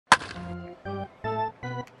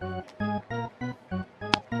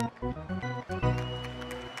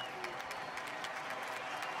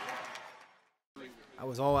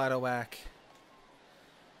was all out of whack.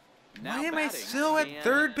 Now Why am I batting, still at Dan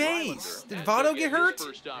third base? Rylander Did has Votto to get his hurt?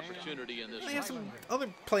 first opportunity in this I have one. some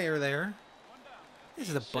other player there. This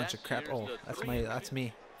is a bunch of Set, crap. here's Oh, the that's 3. that's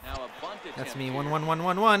me. Now a bunt That's attempt me. here.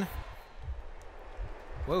 1-1-1-1-1.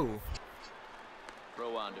 Whoa.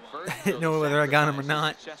 Throw on to first, I didn't so know the whether I got him or sacrifice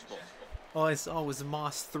not. is successful. All I saw was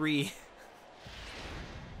Moss 3.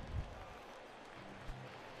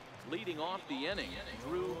 Leading off the inning,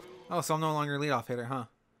 Drew. Oh, so I'm no longer a leadoff hitter, huh?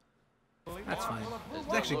 That's fine.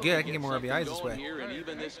 It's actually good. I can get more RBIs this way. Here and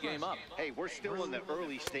even this game up. Hey, we're still in the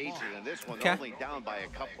early stages, and this one's Okay. only down by a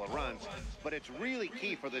couple of runs. But it's really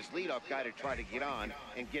key for this leadoff guy to try to get on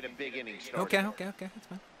and get a big inning started. Okay. That's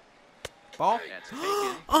fine. Ball. That's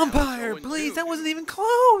taken. Umpire, Now 0-2. please. That wasn't even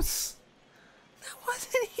close. That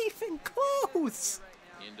wasn't even close.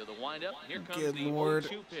 Into the windup. Here comes Good the Lord.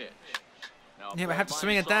 0-2 pitch. Now Yeah, but I have to ball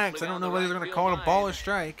swing at that because I softly don't know on whether the they're going right to call it a field ball or line.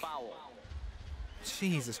 strike. Foul.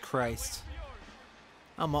 Jesus Christ.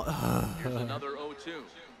 I'm all... Here's another 0-2.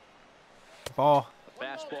 Ball. A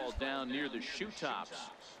fastball down near the shoe tops.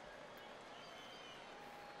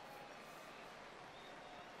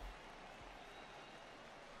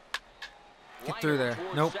 Get through there. Liner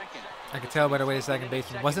Nope. towards second. I could tell by the way the second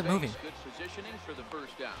baseman wasn't base, moving. Good positioning for the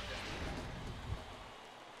first down.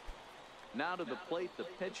 Now to the plate, the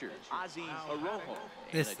pitcher, Ozzie Arrojo.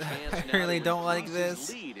 And This- a chance I now really to don't like increase his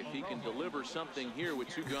this. lead if he can deliver something here with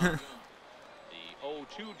 2 gone. The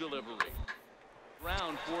 0-2 delivery.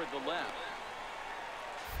 Round toward the left.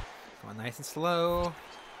 Come on, nice and slow.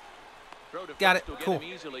 Throw to Got first it. will get Cool.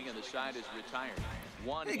 him easily, and the side is retired.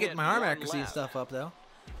 One I hit, get my arm one accuracy and left. stuff up though.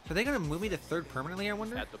 Are they going to move me to third permanently, I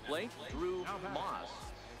wonder? At the plate, Drew Moss.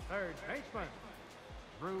 Third baseman,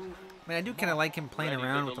 Drew. I mean, I do kind of like him playing Ready to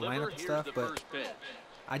around with the deliver. lineup and Here's stuff, the but first pitch.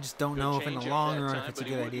 I just don't Good know if in the changeup long that run time, if it's a but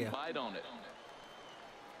he good wouldn't idea. bite on it.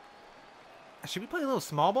 Should we play a little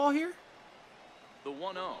small ball here? The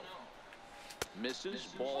 1-0. Misses,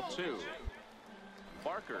 ball 2.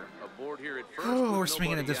 Barker aboard here at first. Oh, with we're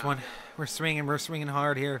swinging nobody at this out. one. We're swinging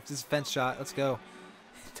hard here. This is a fence shot. Let's go.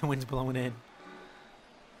 The wind's blowing in.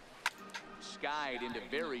 Skied into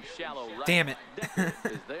very shallow right. Damn it. Decker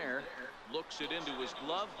is there. Looks it into his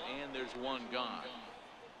glove, and there's one gone.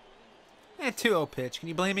 2-0 pitch. Can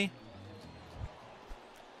you blame me?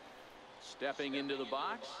 Stepping into the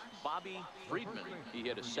box, Bobby Friedman. He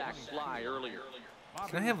hit a sac fly earlier.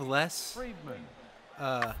 Can I have less Friedman.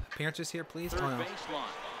 appearances here, please? Third Oh, no. baseline.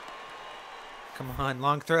 Come on,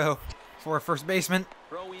 long throw for a first baseman.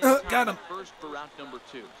 Throw in Got time him. at first for route number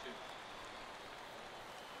 2.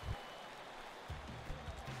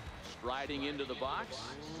 Striding into the box,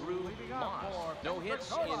 Drew Moss. No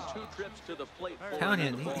hits in 2 trips to the plate for Count him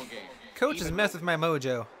in in. the ball game. Coach has messed with my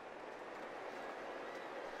mojo.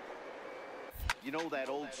 You know that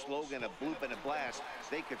old slogan, a bloop and a blast?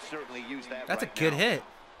 They could certainly use that That's right a good now. hit.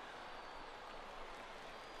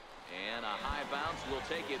 And a high bounce will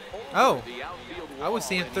take it over Oh, the outfield I was wall,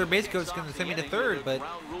 seeing and third he base kicks coach off going to the send me to inning third, with a but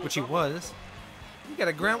ground rule which he double. was. You got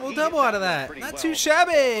a ground rule He double hit out of one that. pretty Not well. too Way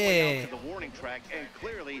shabby. out to the warning track, and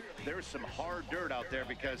clearly there's some hard dirt out there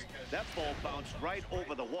because that ball bounced right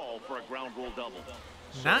over the wall for a ground rule double.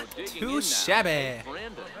 Not Digging in too now, shabby.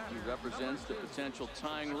 Brandon. He represents the potential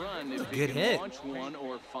tying run if Good he can hit. launch one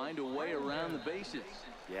or find a way around the bases.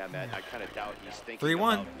 Yeah, Matt, I kind of doubt he's thinking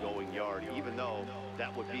 3-1. about going yard, even though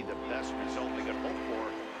that would be the best result they could hope for.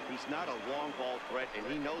 He's not a long ball threat, and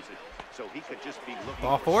he knows it, so he could just be looking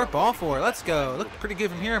Ball for four, something ball to four. Let's go. Looked pretty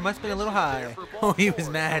good from here. Must have been a little high. Oh, he was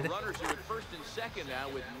mad. Runners are at first and second now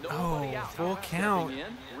with nobody Oh, out. full count. Stepping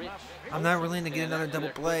in, Rich. I'm not willing to get And another after double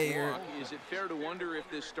that play quick here. walk, is it fair to wonder if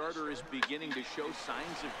this starter is beginning to show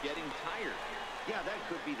signs of getting tired? Yeah, that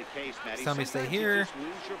could be the case, Matty. Somebody stay Sometimes you here. just lose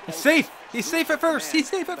your He's focus, safe. He's lose safe your at first. command, He's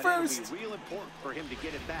safe at but it'll first. be real important for him to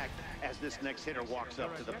get it back as this next hitter walks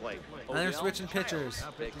up to the plate. And they're Odell switching pitchers.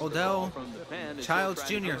 takes the ball Odell, from the pen as Childs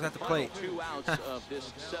he'll try to Jr. is at the final plate. 2 outs of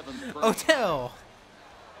this 7th frame. Odell.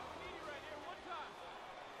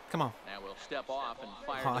 Come on. Now we'll step off and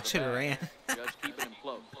fire. Oh, I to the should have bag. ran. Just keeping him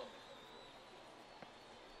close.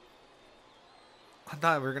 I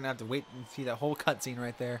thought we were going to have to wait and see that whole cutscene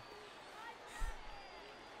right there.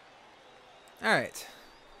 All right.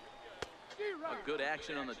 A good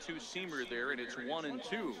action on the 2-seamer there, and it's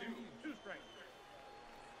 1-2.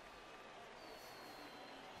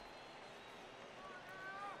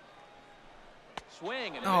 Swing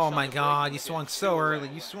and a miss Oh on my the God, break. you swung It's so 2 early.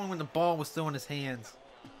 away. You swung when the ball was still in his hands.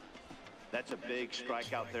 That's a big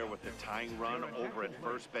strikeout there with the tying run over at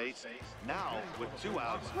first base. Now, with 2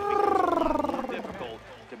 outs, it becomes a lot more difficult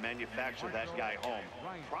to manufacture that guy home.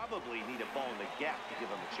 Probably need a ball in the gap to give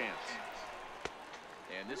him a chance.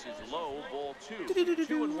 And this is low, ball 2.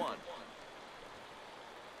 2-1.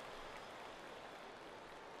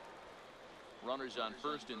 Runners on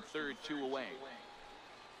first and third, 2 away.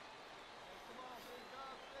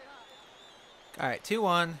 All right,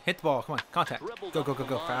 2-1. Hit the ball. Come on, contact. Go, go, go,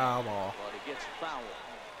 go. Foul ball. But it gets foul.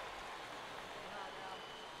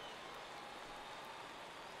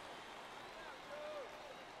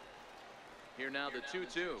 Here now the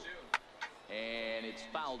 2-2. And it's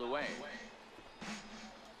fouled away.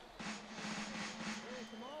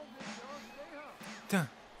 Dun,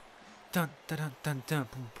 dun, dun, dun, dun, dun.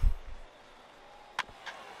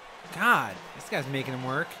 God, this guy's making him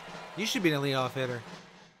work. You should be the leadoff hitter.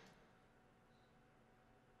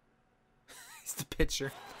 It's the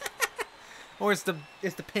pitcher. Or it's the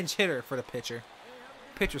pinch hitter for the pitcher.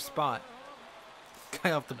 Pitcher spot.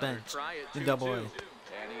 Guy off the bench. In Double A. And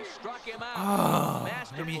he struck him out. Oh,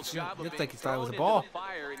 Masterful maybe job of looked being like he thought it was a thrown ball. into the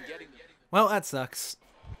fire and getting... Well, that sucks.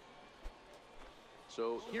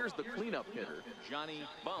 So here's the cleanup hitter, Johnny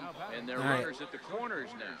Bump, and their All right. runners at the corners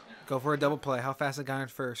now. Go for a double play. How fast is the guy on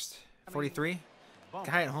first? 43?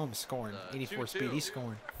 Guy at home is scoring. 84 speed. He's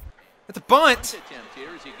scoring. That's a bunt! Attempt here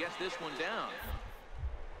as he gets this one down.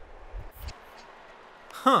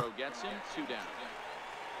 Huh. Throw gets him, 2 down.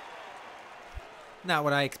 Not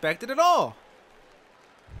what I expected at all.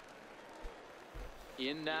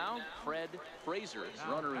 In now, Fred Fraser,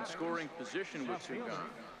 runner in scoring position with 2 gone.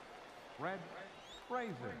 Fred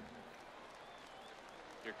Fraser.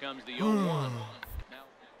 Here comes the 0-1. Now,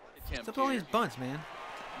 attempt Stop all here. these bunts, man.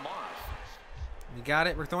 Moss. We got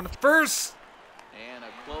it. We're throwing it first. And a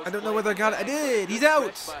close I don't know play whether I got it. I did. He's out.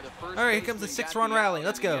 by the first All right, here comes the baseman, 6-run got the rally. out,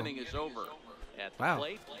 Let's and the go. inning is over. At the Wow.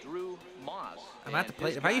 plate, Drew Moss. I'm at the And plate.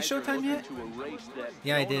 his Have I used guys are Showtime yet? looking to erase that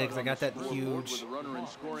Yeah, I did, donut because I on got the that scoreboard huge, with a runner in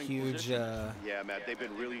scoring huge, position. Yeah, Matt, they've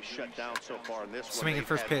been really shut down so far in this one. Swinging They've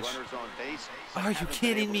first had pitch. runners on base, Are you haven't been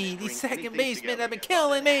kidding able to me? These string second anything basemen together. have been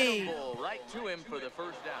killing me. Ball right to him for the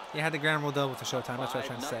first down. Yeah, I had the ground rule double for Showtime. That's what I was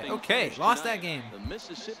trying to say. 5-0 Okay, finish lost tonight. that game. The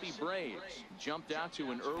Mississippi Braves jumped out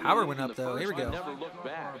to an early Power lead went in up, the though. Here we first go. and never looked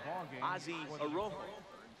back. Ozzie Arojo.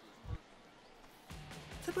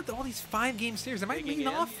 What's up with all these 5-game series? Am I leading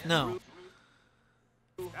off? No.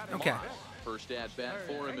 Okay. First at bat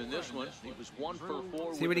for him in this one. He was 1 for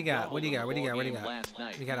 4. See what he got. What do you got? What do you got? What do you got? Last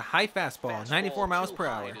night. We got a high fastball, 94 miles per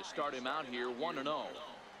hour. To start him out here, 1-0.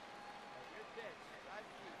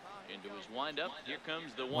 Into his windup. Here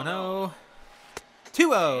comes the 1-0.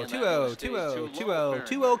 1-0. 2-0. 2-0. 2-0. 2-0.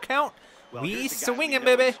 2-0 count. Well, We here's the guy swinging, we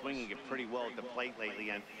know baby. is swinging it pretty well at the plate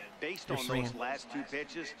lately, and based They're on swinging. those last 2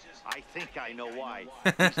 pitches, I think I know why.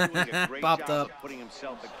 He's doing a great Popped job up. of putting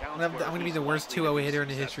himself at counts I'm where going to be he's the worst likely to 2-0 be hitter in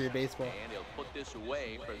the successful. history of baseball. And he'll put this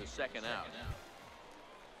away for the second out.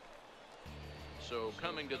 So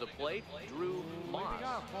coming to the plate, Drew Moss.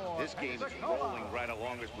 This game is rolling right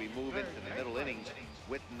along as we move into the middle innings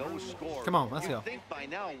with no score. Come on, let's You'd go. think by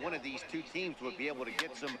now one of these 2 teams would be able to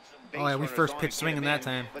get some base Oh, yeah, we runners first on pitch and swinging get that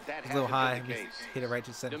 'em in, time. but that It's a little hasn't high. been We the case. hit it right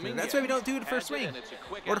to center. Dominguez That's why we don't do the first has it, swing. and it's a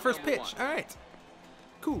quick Or the out first number pitch. 1. All right.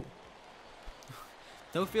 Cool.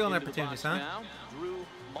 No feeling Into the opportunities, box huh? now, Drew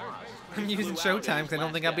Moss. I'm using Flew out Showtime his because I don't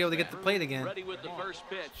last think I'll be able to get at the bat. plate again. Ready with the first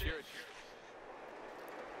pitch. Here it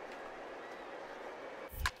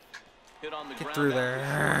hit on the Get ground through out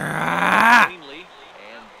there. cleanly,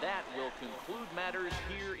 and that will conclude matters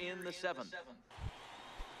here in the 7th.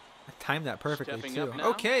 I timed that perfectly, Stepping too. up now,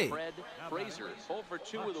 Okay. Fred Fraser, 0 for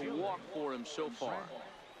 2 with a walk for him so far.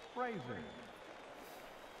 Fraser.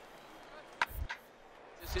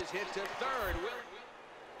 This is hit to third.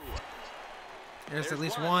 There's at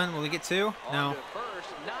least one. Will we get 2? On No. to first,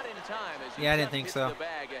 not in time as he Yeah, I didn't just think hits so. the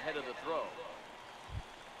bag ahead of the throw.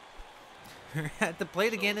 At the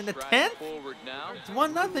plate again in the Striding 10th? forward now. It's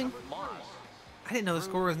 1-0. Moss. I didn't know the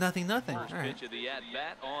score was 0-0. All First right. pitch of the at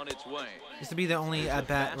bat on its way. This will be the only at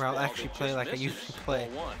bat where I'll Fastball actually that play just like I misses. usually play.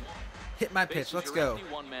 Ball 1. Hit my pitch. Bases Let's are go.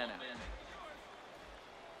 empty, 1 man out.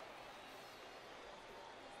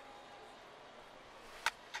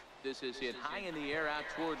 This is hit high in the air out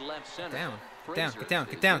toward left center. Down. Fraser Down. Get down.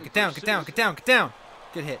 is Get down. in Get down. Get pursuit. down. Get down. Get down.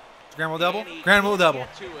 Good hit. Ground rule double. And he Ground rule can't double.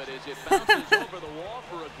 get to it as it bounces over the wall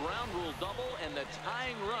for a ground rule double, and the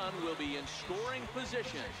tying run will be in scoring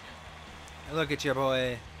position. Look at you,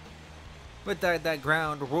 boy. With that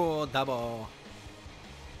ground rule double.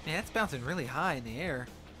 Man, that's bouncing really high in the air.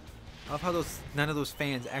 I love how none of those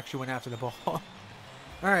fans actually went after the ball. All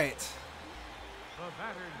right. The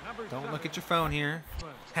batter, number Don't 7. look at your phone here.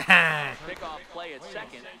 Ha Pickoff play at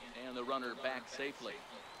second, and the runner back safely.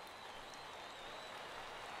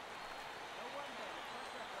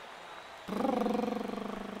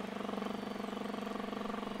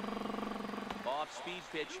 off-speed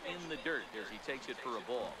pitch in the dirt as he takes it for a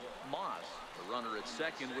ball. Moss, the runner at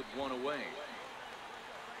second with one away.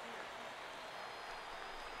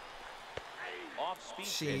 Off-speed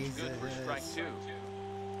pitch, good for strike two.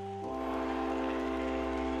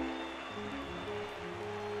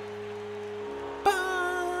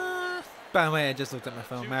 By the way, I just looked at my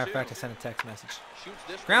phone. Matter of fact, I sent a text message.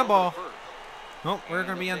 Ground ball. Nope, we're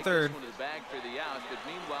going to be on third.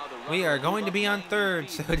 We are going to be on third,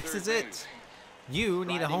 so this is it. You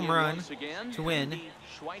need a home run to win.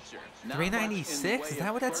 396? Is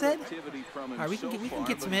that what that said? All right, we can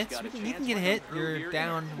get some hits. You can get a hit. You're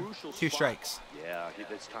down 2 strikes. Yeah,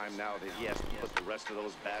 it's time now that he has to put the rest of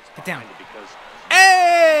those bats Get down. because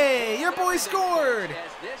Hey, your boy scored.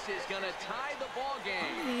 This is going to tie the ball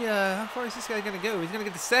game. Yeah, how far is this guy going to go? He's going to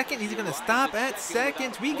get to second. He's going to stop at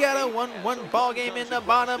second. We got a 1-1 ball game in the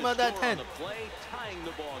bottom of the 10th.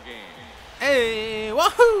 Hey,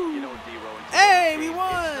 woohoo! Hey, we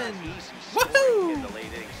won! Woohoo!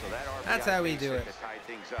 That's how we do it.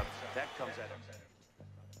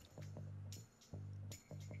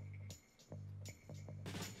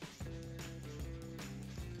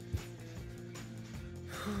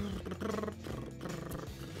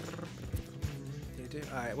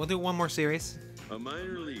 All right, we'll do one more series. A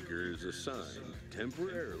minor leaguer is assigned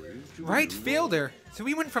temporarily to Right fielder. So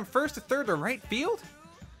we went from first to third to right field?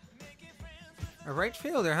 A right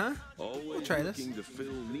fielder, huh? We'll try this.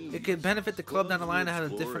 It could benefit the club down the line to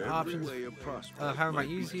have different options of how I might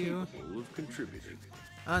use you.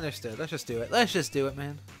 Understood. Let's just do it. Let's just do it,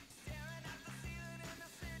 man.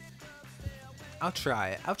 I'll try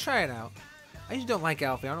it. I'll try it out. I usually don't like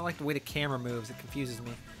outfield. I don't like the way the camera moves. It confuses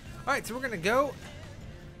me. All right, so we're going to go.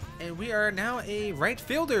 And we are now a right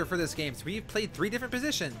fielder for this game. So we've played 3 different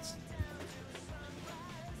positions.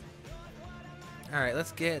 All right,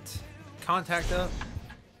 let's get contact up.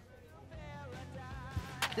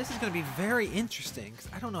 This is going to be very interesting because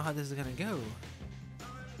I don't know how this is going to go.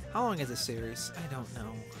 How long is this series? I don't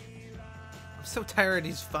know. I'm so tired of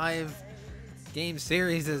these 5-game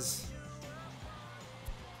series.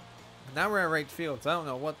 Now we're at right field, so I don't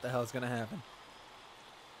know what the hell is going to happen.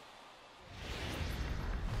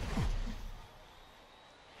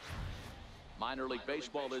 Minor League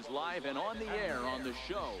Baseball is live and on the air on the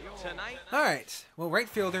show tonight. All right. Well, right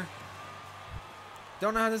fielder.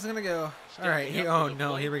 Don't know how this is going to go. All right. Oh,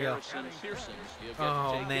 no. Here we go.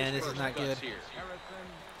 Oh, man. This is not good.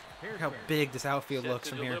 Look how big this outfield looks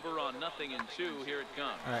from here. All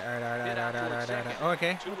right.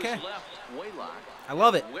 Okay. I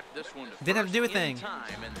love it. Didn't have to do a thing.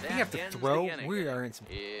 We have to throw. We are in some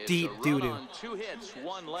deep doo-doo.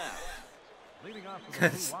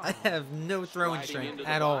 Because I have no throwing strength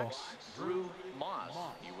at all.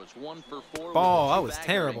 Ball, that was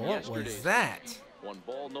terrible. What was that? 1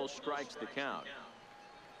 ball, no strikes to count.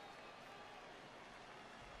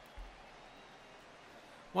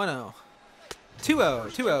 1-0. 2-0.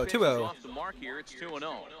 2-0. 2-0. Off the mark here, it's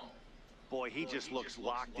 2-0. Boy, he just looks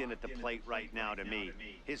locked in at the plate right now to me.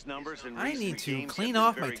 His numbers in I need to clean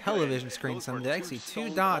off my television screen someday. I see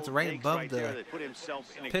 2 dots right above the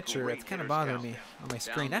pitcher. That's kind of bothering me on my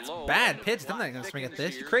screen. That's bad pitch. I'm not going to swing at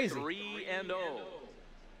this. You're crazy. 3-0.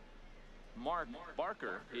 Mark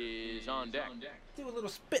Barker is on deck. Do a little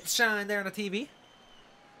spit shine there on the TV.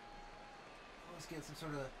 Let's get some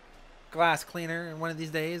sort of glass cleaner in one of these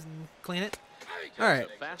days and clean it. All right,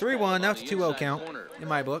 3-1. Now it's a 2-0 count in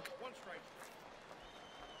my book.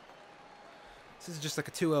 This is just like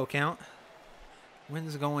a 2-0 count.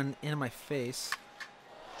 Wind's going in my face.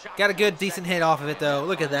 Got a good, decent hit off of it, though.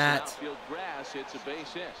 Look at that.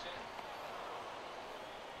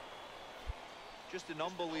 Just an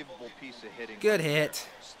unbelievable piece of hitting. Good hit.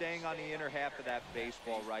 Staying on the inner half of that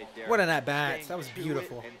baseball right there. What an at-bat. That was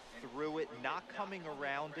beautiful. And through it, not coming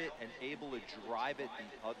around it, and able to drive it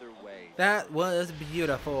the other way. That was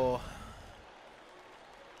beautiful.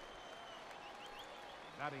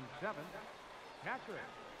 Batting 7th, catcher,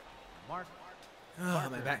 Mark. Oh,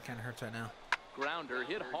 my back kind of hurts right now. Grounder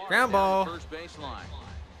hit hard Ground ball. down the first baseline,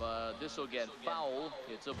 but this will get foul.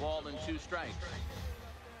 It's a ball and 2 strikes.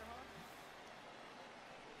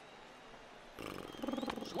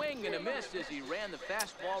 Swing and a miss as he ran the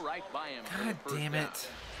fastball right by him. God damn it.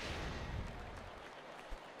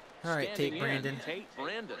 All right, Tate Brandon.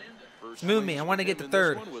 Move me. I want to get to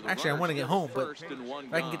third. Actually, I want to get home, but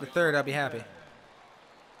if I can get to third, I'll be happy.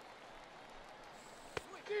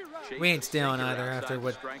 We ain't stealing either after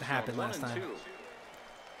what happened last time.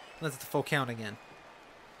 Let's the full count again.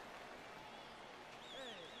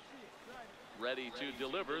 Ready to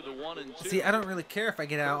deliver the 1 and 2. See, I don't really care if I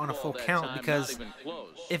get out on a full count because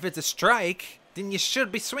if it's a strike, then you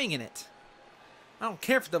should be swinging it. I don't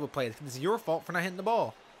care if it's double play. It's your fault for not hitting the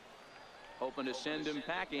ball. Hoping to send him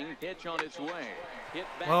packing. Pitch on its way. Hit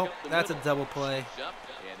back Well, up the that's a middle. double play. Up,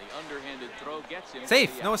 and the underhanded throw gets him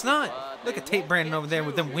Safe. to the No, it's out. not. Look They at Tate won't Brandon get over there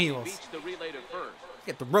with through. them He wheels. beats the relay to first.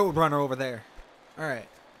 Get the road runner over there. All right.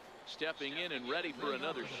 Stepping in and ready for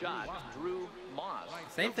another shot, Drew Moss.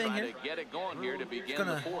 Same thing Trying here. to get it going here to begin Just the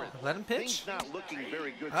gonna fourth. let him pitch. Things not looking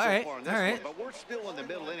very good All so right, far in this all right. one, but we're still in the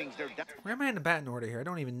middle innings. They're down Where am I in the batting order here? I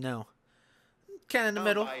don't even know. Kind of in the by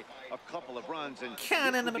middle. a couple of runs, and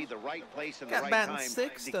Kinda this in the would be middle. the right place and Got the right batting time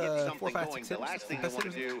sixth, to get 4, something 5, going. 6 The hitters. last thing they Best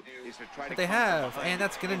want to hitters. do is to try to But they come from have, behind and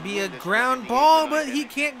that's going to and be a win this ground game ball, tonight. but he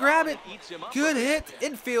can't grab it. Eats him up Good a bit. hit.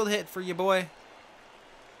 Infield hit for you, boy.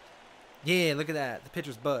 Yeah, look at that. The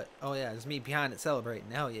pitcher's butt. Oh, yeah, there's me behind it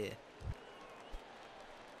celebrating. Hell yeah.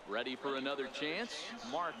 Ready for another chance.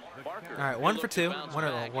 Mark Barker. All right, 1 for He looked 2. to bounce 1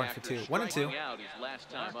 back for after 2. 1 and 2. striking out his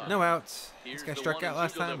last time up. No outs. This Here's guy the struck 1 out and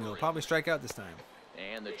last 2 time. He'll delivery. probably strike out this time.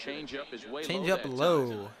 And the changeup is way Change low up that low.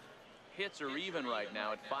 time. Hits are even right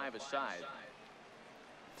now at 5 aside.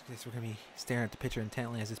 Guess we're going to be staring at the pitcher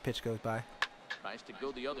intently as this pitch goes by. Tries to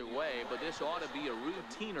go the other way, but this ought to be a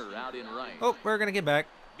routiner out in right. Oh, we're going to get back.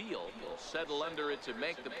 Beal will settle under it to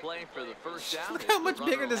make the play for the first out. Look as how the much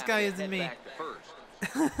runner bigger will this have guy to is than head me. back to first.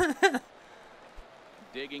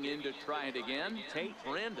 Digging in to try it again, Tate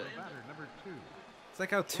Brandon. Batter number 2. It's like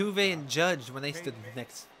how Tuve and Judge when they stood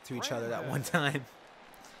next to each other that one time.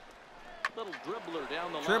 Little dribbler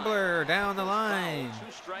down the line. Dribbler down the Foul, line.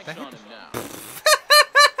 2 strikes That hit on the- him now.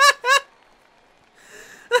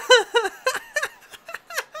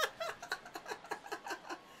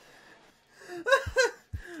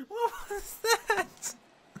 What was that?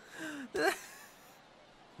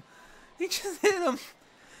 He just hit him.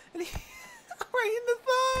 And he right in the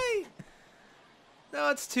thigh. No,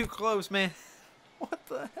 it's too close, man. What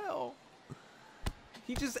the hell?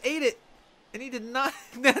 He just ate it. And he did not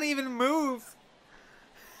even move.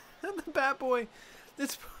 And the bat boy.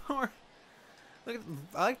 This poor. Look at,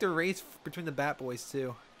 I like the race between the bat boys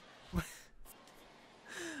too.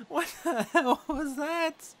 What the hell was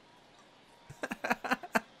that?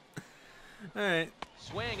 All right.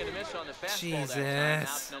 Swing and a miss on the fastball that time.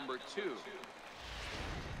 Jesus. Out number 2.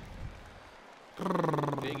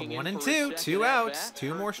 Digging in 1 and for his 2, second 2 at outs, bat.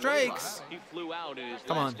 2 more Kurt strikes. He flew out in his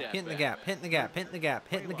Come on, last at hit in the bat. gap, hit in the gap, hit in the gap,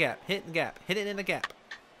 hit in the gap, hit in the gap, hit it in the gap.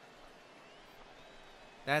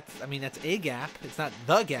 That's, I mean, that's a gap. It's not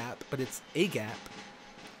the gap, but it's a gap.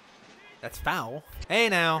 That's foul. Hey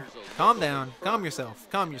now, calm down, calm yourself,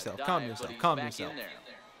 calm yourself, calm yourself, calm yourself.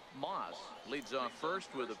 Moss leads off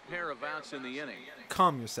first with a pair of outs in the inning.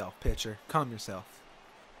 Calm yourself, pitcher, calm yourself.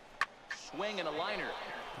 Swing and a liner.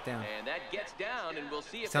 Get down. And that gets down, and we'll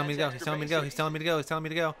see if He's telling me to go, he's telling me to go, he's telling me to go, he's telling me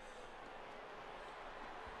to go.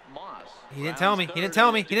 Moss. He didn't tell me, he didn't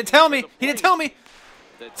tell me, he didn't tell me, he didn't tell me.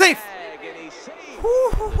 Safe. And he's safe.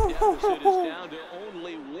 The deficit is down to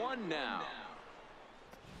only 1 now.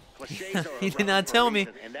 He did not tell me.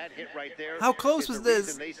 How close was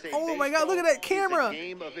this? Oh my God, look at that camera.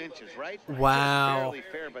 Wow.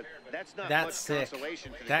 That's sick.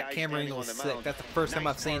 That camera angle is sick. That's the first time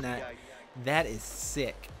I've seen that. That is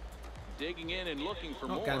sick. Digging in and looking for Oh,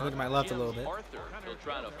 more. gotta look to my left a Jim little bit. Arthur. He'll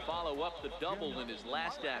try to follow up the double in his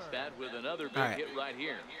last at-bat with another big All right. hit right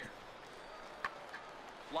here.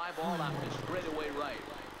 Fly ball out to straightaway right.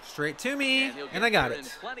 Straight to me, he'll and I get got there in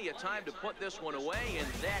it. plenty of time to put this one away, and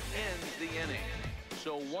that ends the inning.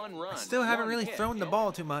 So 1 run. I still haven't 1 really hit. thrown the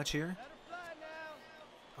ball too much here.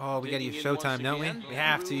 Oh, we gotta use Digging in Showtime, once don't we? again, We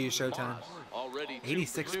have to Drew use Showtime. Moss. Already 2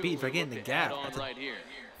 86 for 2 speed for getting the with gap. add-on That's a- right here.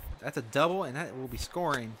 That's a double, and that will be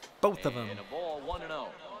scoring both of them. And a ball 1-0.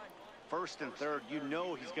 First and third, you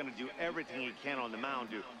know he's going to do everything he can on the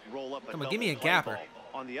mound to roll up a Come on, give me a double play gapper.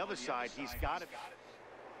 ball. On the other side, he's got it.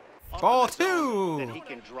 Ball up in the zone 2. that he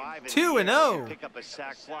can drive in 2 the and air 0. pick up a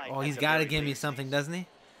sac fly Oh, at he's the got to very give me least. something, doesn't he?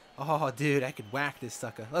 Oh, dude, I could whack this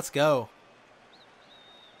sucker. Let's go.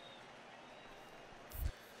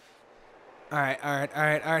 All right.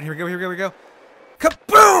 Here we go.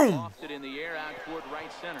 Kaboom! Lofted in the air out toward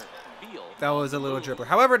right center. Beal That was a little dribbler.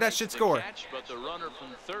 However, that should the score. catch, but the runner from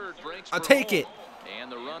third breaks I'll for take home. it.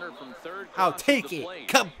 And the runner from third I'll crosses take the it. plate.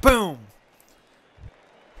 Kaboom!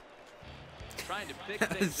 Trying to pick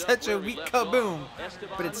That is things up such a where we weak left kaboom, off. Esteban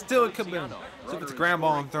but it's still a kaboom. Feliciano. So if Runner it's in ground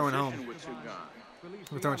ball, scoring I'm throwing position home. with 2 gone.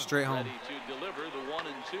 We're throwing straight home. Ready to deliver the 1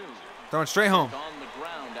 and 2. Throwing straight home. On the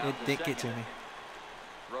ground out It to didn't get to second. me.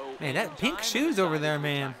 Throw Man, in that pink time, shoes and over the there, side is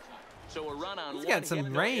man. retired. So a run on He's 1 got hit, some no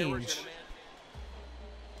errors range. and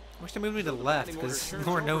a Wish they moved me to the left, because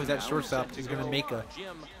Lord knows that shortstop is going to make a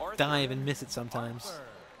Jim Arthur. dive and miss it sometimes.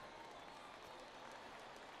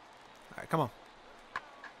 All right, come on.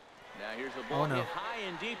 here's a ball Oh, no. hit high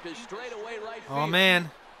and deep is straight away right Oh, field.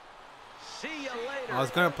 man. See you later. I was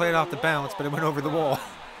going to play it off the bounce, but it went over the wall.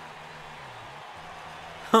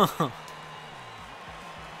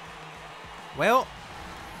 Well,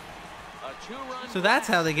 A two-run so that's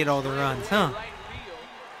how they get all the straight runs, away huh? right field.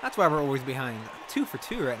 That's why we're always behind. 2 for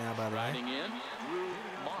 2 right now, by the way. Riding in, Drew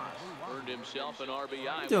Moss earned himself an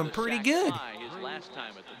RBI. Doing with a pretty sac good. fly his last time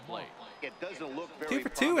at the plate. It doesn't look 2 very for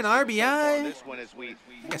 2 and promising so far RBI. this one as we move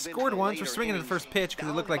I into scored the once. We're later swinging at the innings. first pitch because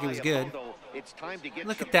it looked like it was Down good. by a photo. It's time to get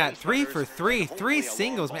Look some at that. base 3 runners for and 3. hopefully 3 a long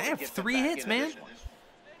singles, ball man. I have gets them 3 back hits, into man. this one.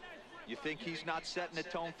 You think he's not setting the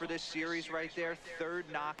tone for this series right there? Third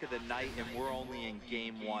knock of the night, and we're only in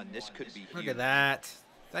game 1. This could be Look huge. at that.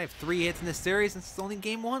 I have 3 hits in this series and it's only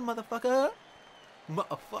game 1, motherfucker.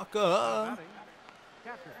 Motherfucker. Batting,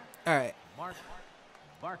 catcher, All right. Mark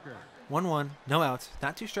Barker. 1-1. No outs.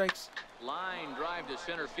 Not 2 strikes. Line drive to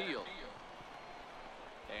center field.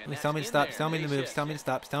 And Please that's tell me to in stop. there. Tell me to Base move. hit. Tell me to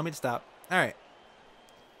stop. Tell me to stop. All right.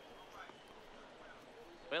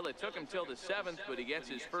 Well, it took him till the 7th, but he gets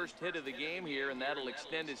his first hit of the game here, and that'll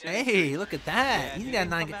extend his hit Hey, streak. look at that. Yeah, He's he got didn't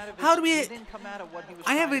 9. come out of How it- do we? he didn't come out of what he was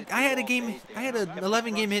I trying to had do a all game. day. I had an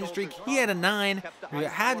 11-game hitting streak. He had a 9. We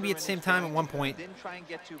had to be at the same time at one point. Didn't try and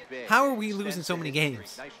get too big. How are we losing so many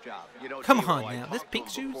games? Nice job. You know, Come Diego, on I now. talked This to him pink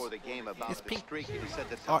shoes? before the game about It's the pink. streak, and he said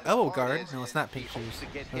the Oh, toughest elbow part guard. is No, it's not pink he hopes shoes. to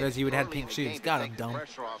get Otherwise hits you would have early pink in the shoes. game to God, take I'm the dumb.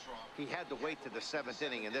 pressure off. He had to wait to the 7th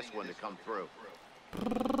inning in this one to come through.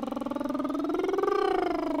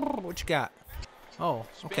 What you got? Oh,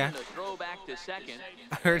 okay. Spin the throw back to second.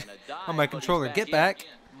 I heard And a dive, on my but he's controller. back Get in. back.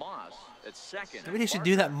 Moss at second. Maybe they should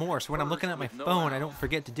do that more so when I'm looking at my First with no phone, I outs. don't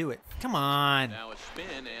forget to do it. Come on. Now a spin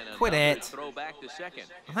and Quit another it. throw back to second.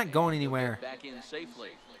 I'm not going anywhere. Back in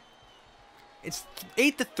safely. It's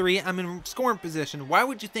 8-3. I'm in scoring position. Why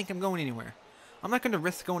would you think I'm going anywhere? I'm not going to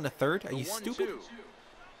risk going to third. Are The you 1-2 stupid?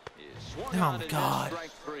 is swung Oh, on my and God.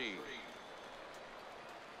 that's strike 3.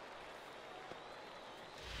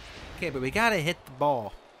 Okay, but we got to hit the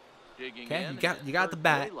ball. Digging Okay, in, you got the third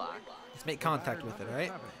bat. Blaylock. Let's make contact with it, all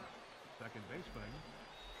right? Second baseman,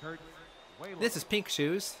 Kurt Waylock. This is pink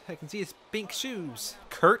shoes. I can see his pink shoes.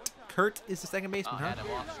 Kurt is the second baseman, huh? Had him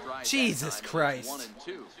off stride that Jesus time. It was Christ. 1 and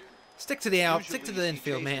 2. Stick to the out. Usually Stick to the you see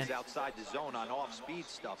infield, man. chases outside the zone on off-speed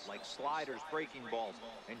stuff like sliders, breaking balls,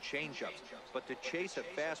 and changeups. But to chase a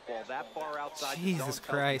fastball that far outside the zone Jesus tells me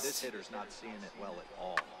Christ. this hitter's not seeing it well at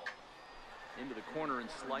all. Into the corner and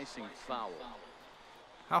slicing foul.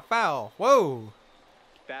 How foul? Whoa.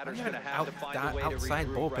 Batter's I'm going to gonna have to find a way to outside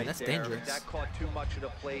regroup bullpen. right That's there. dangerous. That caught too much of the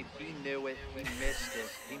plate. He knew it. He missed it.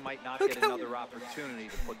 He might not Look get how another opportunity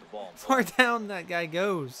to put the ball in Far play. down that guy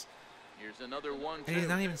goes. Here's another 1-2. And he's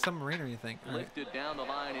not even submarine or anything. All right. Lifted down the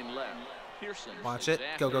line in left. Pearson. Watch is it.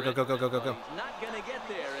 Go, go, after go, go, it. go, go, go. He's not gonna get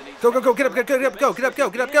there, and he's Go, go, go. Get up, back get up, get up, to go, get up, go,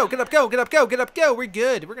 get up, go, get up, go, get up, go, get up, go. We're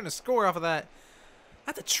good. We're going to score off of that.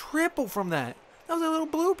 That's a triple from that. That was a little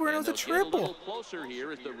blooper, and it was a they'll get triple. little closer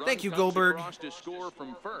here as the run Thank you, comes Goldberg. across to score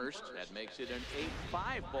from first. That makes it an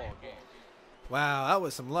 8-5 ball game. Wow, that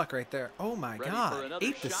was some luck right there. Oh, my Ready for God. another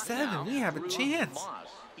 8-7. shot We have a now. chance. Moss.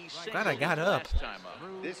 He Glad I singled got his up. last time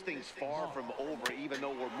up. This thing's far from over, even though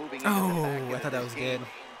we're moving into Oh, the back end I of thought that this was game.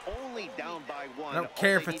 good. Only down by 1. I don't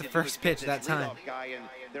care All if they it's need the to do first is get pitch this that time. leadoff guy, and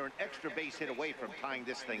they're an extra base hit away from tying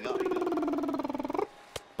this thing up.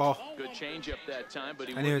 Ball. Good changeup that time, but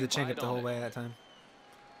he I knew it was wouldn't a change bite up the on whole it. way that time.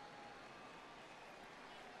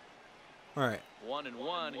 All right.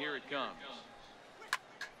 1-1. Here it comes.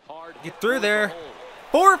 Hard Get hit through toward the there. hole.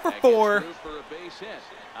 4 for That gets 4. through for a base hit.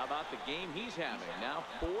 How about the game he's having? Now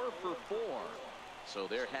 4 for 4. So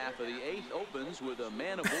their half of the 8th opens with a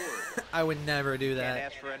man aboard. I would never do Can't that.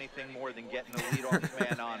 ask for anything more than getting the leadoff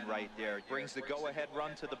man on right there. It brings the go-ahead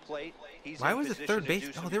run to the plate. He's Why in was the position third to base- do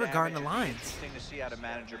oh, some they were guarding damage. the It'll be lines. Interesting to see how the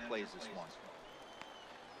manager plays this one.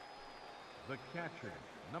 The catcher,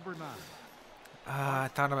 number 9. I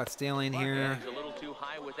thought about stealing here. He's a little too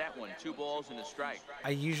high with that one. 2 balls and a strike. I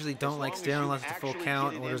usually don't like As long stealing as unless you it's a full actually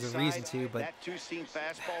count get or it there's a reason inside, to, but that two-seam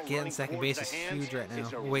fastball getting running second towards base the is hands huge right now.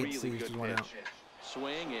 is a Wait really till you good just one out. pitch.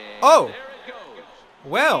 Swing and Oh! there it goes.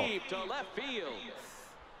 Well, Deep to left field.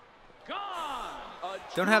 Gone.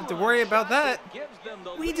 A don't have to two-run worry about shot that. gives them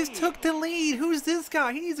the we just lead. took the lead. Who's this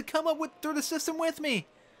guy? He needs to come up through the system with me.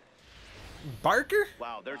 Barker?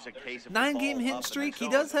 Wow, there's a case of 9-game the ball hitting up in streak. the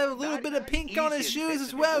He zone. does have a little Not bit of pink on his easy shoes and as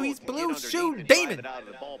fixing well. the He's ball to blue get shoe underneath and drive Damon. it out of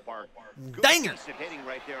the ballpark. Good Danger. piece of hitting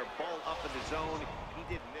right there. Ball up in the zone.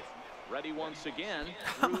 He did miss. Ready once again.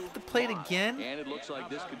 I'm Drew at the plate Moss. again. And it looks like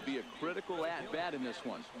this could be a critical at-bat in this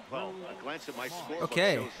one. Well, a glance at my scorebook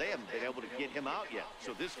Okay. shows they haven't been able to get him out yet.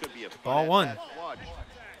 So this could be a Ball fun one. at-bat watch.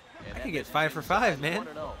 And I that could get misses 5 for inside 5, man.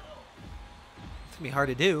 1-0. gonna be hard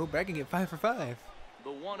to do, but I can get 5 for 5. The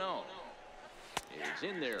 1-0 is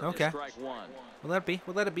in there. Okay. Strike one. We'll let it be.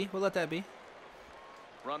 We'll let it be. We'll let that be.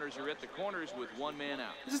 Runners are at the corners with one man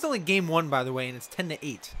out. This is only game 1, by the way, and it's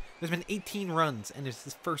 10-8. There's been 18 runs, and it's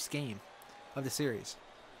this first game of the series.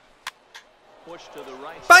 Push to the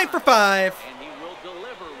right 5 side, for 5. and he will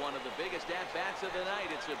deliver one of the biggest at-bats of the night.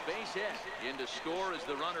 It's a base hit. In to score is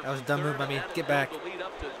the runner. That was a from dumb move third, by me. and that'll Get back. build the lead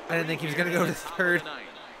up to I didn't think he was gonna three go to here at the top of third. the ninth.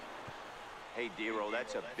 Hey, D-Roll,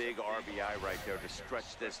 that's a big RBI right there to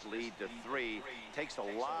stretch this lead to 3. Takes a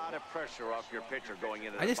lot of pressure off your pitcher going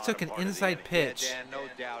into the I just took an bottom part of the inside inning. pitch. Dan, no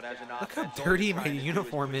doubt, as an Look how offense, all dirty you're my trying to do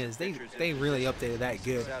uniform put is. your pitchers They in really position updated that to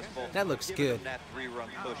be good. successful. That looks Giving good. them that 3-run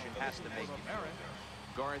cushion has to make you.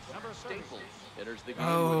 Garth Staples enters the game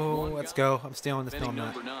Oh, with one let's gun. go. I'm stealing this. No, I'm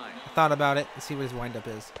not. Number 9. I thought about it. Let's see what his windup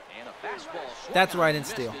is. And a fastball swung That's on why I and didn't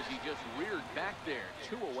missed steal. as he just reared back there.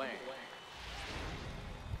 2 away.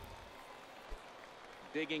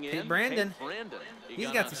 Digging in, Hey, Brandon. Tate Brandon. He He's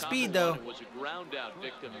got got on some top speed, of though. one and was a ground out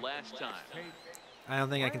victim last time. I don't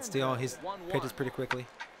think I can steal. His pitches pretty quickly.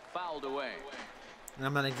 Fouled away. And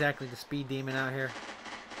I'm not exactly the speed demon out here.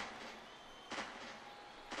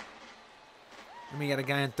 And we got a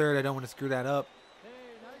guy in third. I don't want to screw that up.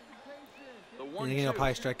 The And 1-2 he'll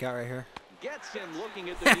probably strike out right here. gets him looking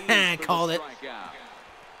at the knees for Called the it. strikeout.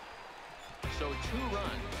 So 2 runs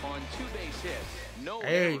on 2 base hits. No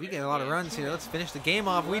Hey, errors. we get a lot of runs here. Let's finish the game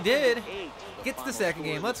off. We 11-8, did. the Get to the final second score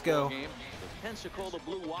game. of the Let's go. ball game. The Pensacola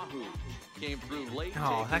Blue Wahoo came through late.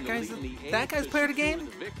 Oh, that taking the guy's lead in the that 8th guy's to player of the secure game?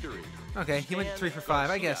 the victory. Okay, he went 3 for 5.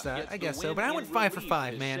 I guess that. I guess so. But I went 5 for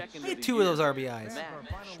 5, man. I had 2 of those RBIs. Matt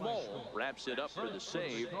Schmoll wraps it up for the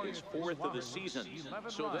save, his 4th of the season.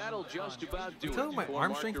 So that'll just about do You tell it. me my For arm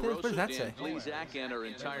Mark strength is? What does that DeRosa, say? Dan Plesac, and our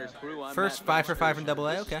entire crew, I'm First Matt 5 for 5 in Masters.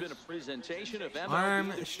 Double-A, This has okay. been a presentation of MLB Arm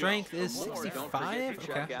The Show. strength is For more, don't 65? forget to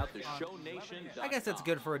check Okay. out theshowNation.com. I guess that's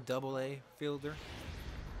good for a Double-A fielder.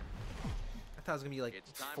 I thought it was going to be like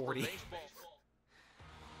It's time for 40. baseball.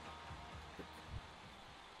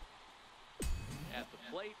 At the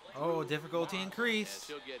plate, Oh, difficulty as increased.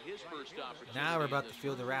 he'll get his first opportunity Now we're about in to this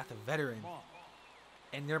feel the wrath of veteran.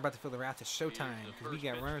 And they're about to feel the wrath of Showtime. Because we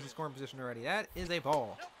got runners in scoring position already. That is a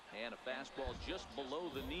ball. And a fastball just below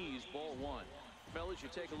the knees, ball 1. Fellas, you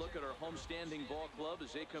take a look at our homestanding ball club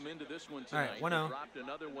as they come into this one All right, tonight. 1-0. They dropped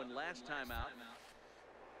another one last time out.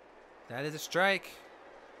 That is a strike.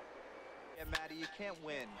 Yeah, Matty, you can't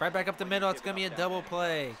win. Right back up the middle. It's going to be a double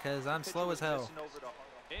play. Because I'm slow as hell. Listen over to-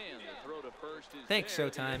 And the throw to first is Thanks, there.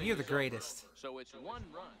 The Showtime. inning You're the is over. greatest. So it's 1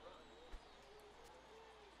 run.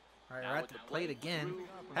 All right, Now we're at at the the plate plate, again. Drew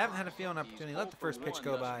Haven't had a fielding opportunity. Let the first pitch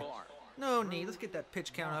go by. No need. Let's get that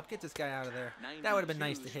pitch count up. Get this guy out of there. That would have been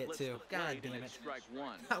nice to hit, too. God damn it. Strike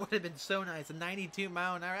 1. That would have been so nice. A 92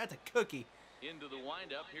 mile an hour. That's a cookie. Into the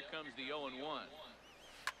windup. Here comes the 0-1.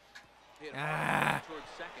 Hit Ah. hard towards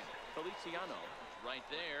second. Feliciano right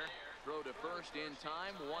there. Throw to first in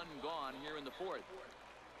time. 1 gone here in the 4th.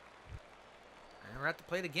 And we're at the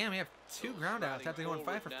plate again. We have 2 ground outs after going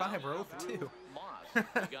 5 for 5. We're 0 for 2. Moss. He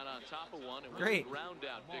got on top of one and was Great. a ground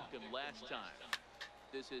out victim last time.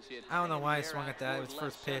 This is hit I don't know high in why I the air swung at that. It toward was first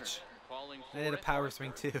left pitch. center. Calling I did for a it. power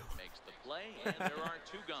swing, too. Makes the play, and there are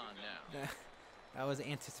 2 gone now. That was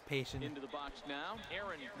anticipation. Into the box now,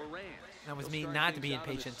 Aaron Moran. That was He'll me start not to be things out in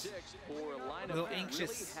the impatient. 6th for a lineup little that anxious.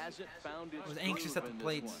 Really hasn't found its I was anxious at the groove in this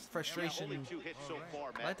plate. one. Frustration. Only 2 hits so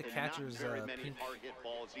far, Matt, like the and catcher's, not very many pink. hard hit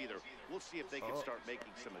balls either. We'll see if they can start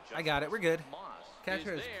making some adjustments. I got it. We're good. Moss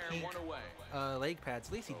Catcher is has there, pink 1 away. leg pads.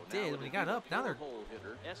 At least he Now did with when he a got good up. Now they're... four-hole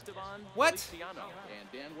hitter, Esteban What? Feliciano.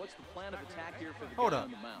 And Dan, what's the plan of attack here for the Hold guy up.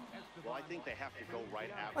 on the mound? Well, I think they have to go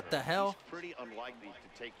right after What the him. hell? He's pretty unlikely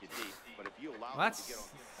to take you deep, but if you allow Well, him to that's get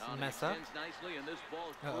on... messed up. Extends nicely, and this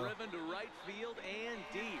ball's Uh-oh. driven to right field and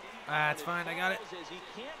deep. Ah, it's fine. I got it. As he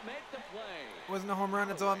can't make the play. Wasn't a home run.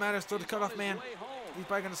 That's all that matters. Throw the He's on cutoff his man. way home. He's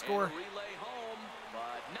probably going to And score. a relay home,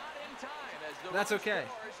 but not in time as the That's runner okay.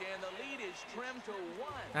 scores, and the lead is trimmed to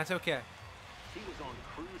 1. That's okay. He was on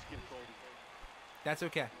cruise control. That's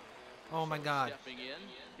okay. Oh, my God. Stepping in,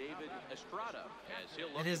 David Estrada. As he'll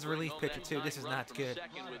look And his to bring relief home pitcher, that too. This tying is run not from good.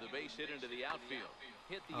 Second with a base hit into the outfield.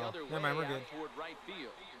 Hit the Oh, other never way mind, we're out good. toward right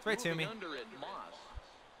field. It's right to Moving me. under it, Moss.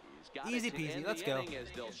 He's got Easy it to peasy, end let's the go. inning As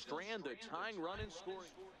they'll strand the tying run and scoring.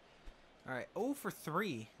 All right, 0 for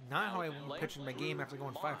 3. Not how I Lane pitched in my game after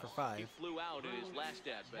going 5 for Moss. 5. He flew out in his last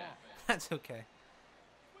at bat. That's okay.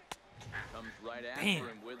 Comes right after Damn.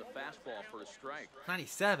 him with a fastball for a strike.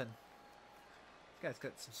 97. This guy's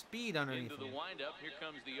got some speed underneath Into the him. windup, here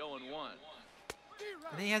comes the 0-1.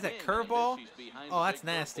 And then he has that In, curveball. and he's behind Oh, the that's big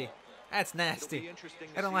nasty. curveball. That's nasty.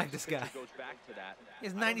 I don't like this guy. He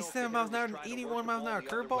has 97 miles an hour and 81 miles an hour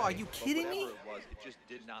curveball. Are you kidding me?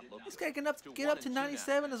 This guy can get up to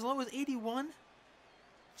 97 as low as 81?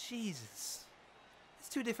 Jesus. It's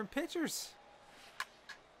two different pitchers.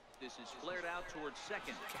 This is flared out towards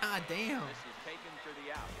second. God damn. This is taken for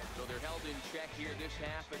the out. So they're held in check here this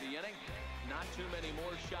half of the inning. Not too many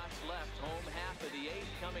more shots left. Home half of the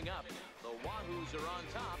eighth coming up. The Wahoos are on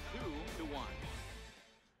top 2-1.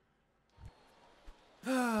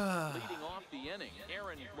 Leading off the inning,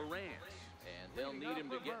 Aaron Morant. And they'll need him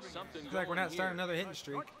to get something Looks going like we're not starting here. another hitting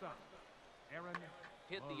streak.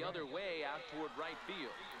 Hit the other way out toward right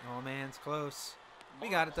field. Oh man, it's close. We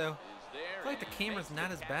got it though. Is there, I feel like the and camera's makes not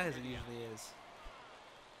the as bad as catch it again. usually is.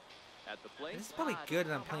 At the plate, This is probably good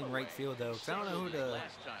that I'm playing right field though, because I don't know who the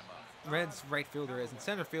last time up. Reds right fielder is. And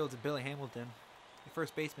center field's Billy Hamilton. The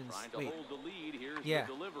first baseman's Trying to wait, hold the lead. Here's yeah.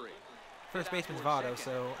 the delivery. first baseman's Votto,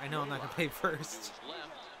 so I know I'm not gonna play first. Left,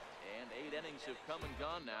 and 8 innings have come and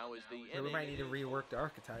gone now as the So we inning might need to rework the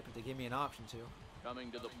archetype if they give me an option to.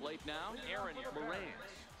 coming to the plate now. Aaron Morant.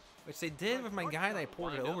 Which they did with my guy that I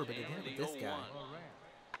ported over, but they didn't with this guy.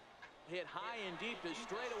 Hit high and deep to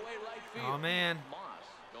straightaway right field. Oh man. Moss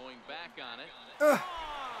going back on it. Ugh.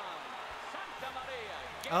 Santa Maria.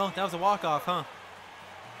 Oh, that was a walk-off, huh?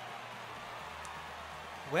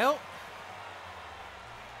 Well,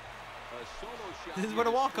 A solo shot this is here what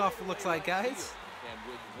a to walk-off straightaway looks like, right guys. field. And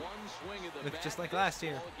with one swing of the Looks bat, just like this last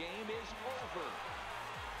year. ball game is over.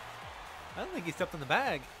 I don't think he stepped in the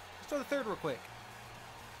bag. Let's throw the third real quick.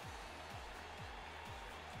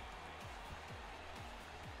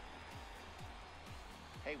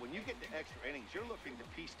 Hey, when you get to extra innings, you're looking to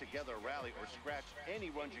piece together a rally or scratch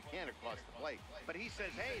any runs you can across the plate. But he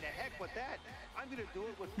says, hey, to heck with that. I'm going to do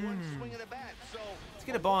it with one swing of the bat. So Let's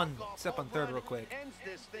get a ball and step on third real quick. Ends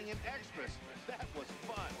this thing in extras. That was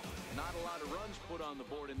fun. Not a lot of runs put on the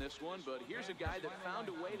board in this one, but here's a guy that found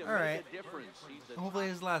a way to All right. make a difference. He's a Hopefully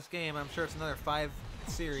this is the last game. I'm sure it's another 5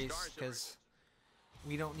 series because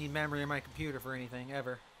we don't need memory in my computer for anything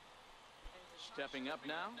ever. stepping up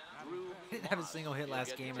now. Drew Didn't have a Moss. single hit He'll last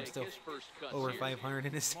get to game. I'm take still his first cuts over here. 500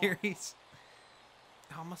 in this series.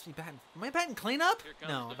 Oh, I must be batting. Am I batting cleanup? Here comes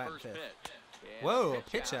No, the I'm batting first fifth. pitch. And Whoa, a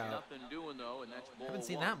pitch out. Nothing doing though, and that's ball Haven't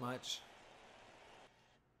seen one. that much.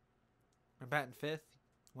 I'm batting fifth.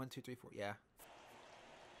 1, 2, 3, 4. Yeah.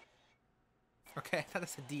 Okay, I thought it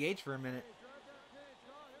said DH for a minute.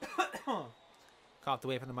 Coughed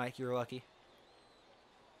away from the mic. You were lucky.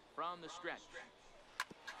 From the stretch.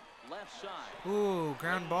 Left side. Ooh,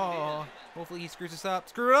 ground ball. Hopefully he screws us up.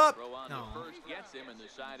 Screw up! Throw on No. the first gets him, and the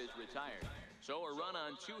side is retired. So a run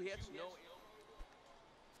on 2 hits, no.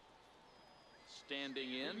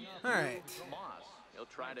 Standing in. All right. Moss. He'll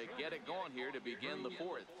try to get it going here to begin the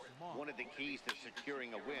 4th. One of the keys to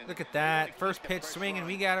securing a win. Look at that. First pitch swing, and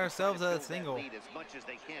we got ourselves a single. Lead as much as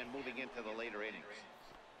they can moving into the later innings.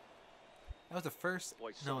 That was the first.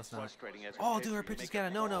 Boy, No, so it's not. frustrating as a Oh, pitcher. dude, our You pitcher's make got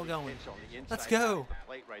a no-no quality going. pitch on the Let's inside side go. of the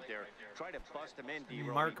plate right there. Try to bust him in,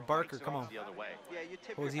 D-Roll. Mark He Barker, breaks it come off on. the other way. Yeah, you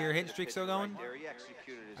tip Was your your hat hitting to the streak still pitcher going? right there. He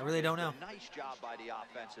executed his I really don't know. Nice job by the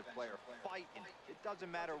offensive player, fighting. It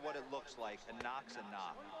doesn't matter what it looks like. A knock's a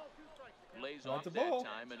knock. Lays That's off a that ball.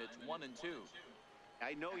 time, and it's 1 and 2.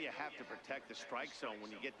 I know you have to protect the strike zone when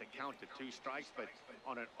you get the count to 2 strikes, but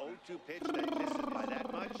on an 0-2 pitch that misses by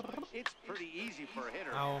that much, it's pretty easy for a hitter.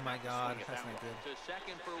 Oh my God, Swing it that's that not way. good. To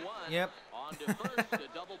second for 1. Yep. On to first,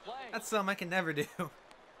 a double play. That's something I can never do.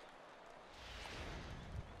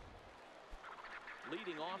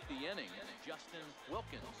 Leading off the inning, Justin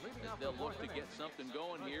Wilkins. As they'll look to get something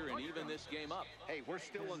going here and even this game up. Hey, we're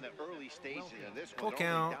still in the early stages of this Full one.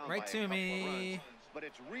 count, Only down right by a to couple of me. runs, but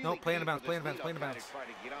it's really Nope, play in key a bounce, for play in a this bounce, play in a leadoff guy bounce. to try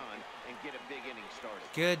to get on and get a big inning started.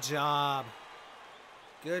 Good job.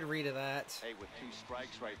 Good read of that. Hey, with 2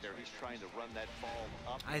 strikes right there, he's trying to run that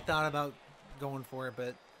ball up. I thought about going for it,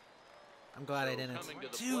 but I'm glad I didn't. Coming to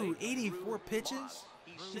the Dude, plate, 84 Drew pitches? Moss.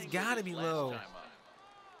 He He's singled got to his be last low. time up.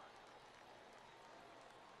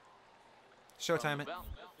 Showtime From it. the belt,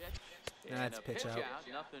 pitch. Nah, it's And a pitch out.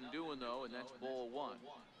 Nothing doing though, and that's ball 1.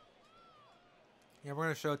 Yeah, we're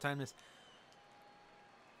going to showtime this.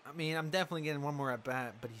 I mean, I'm definitely getting one more at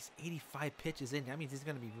bat, but he's 85 pitches in. That means he's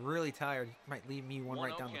going to be really tired. He might leave me one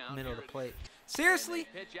right 1-0 down the count middle of here the at- plate. Seriously? And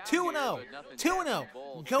they pitch out 2-0. here, but nothing 2-0. catching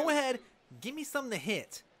ball Go 2. ahead. Give me something to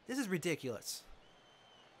hit. This is ridiculous.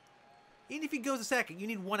 Even if he goes a second, you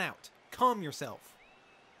need 1 out. Calm yourself.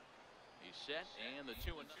 He's set, and the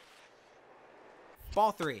 2-2.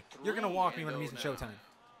 Ball 3. You're going to walk me when I'm Go using now. showtime.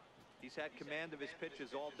 He's had command of his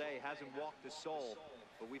pitches all day, hasn't walked a soul.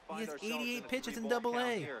 But we find has ourselves 88 in a pitches in 3-ball Double count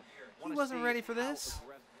A. here. He Wanna wasn't see ready for how this.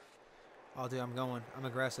 aggressive- Oh, dude, I'm going. I'm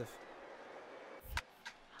aggressive.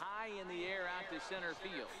 in the air out to center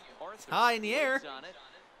field. Arthur high in the air. waits on it,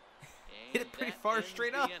 Hit it and pretty that far ends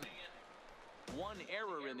straight the up. inning. One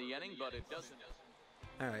error in the inning, but it doesn't.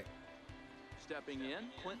 All right. Stepping in,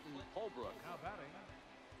 Clinton Holbrook. Now batting,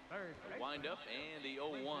 third baseman, Wind up and the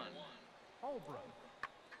 0-1. Holbrook.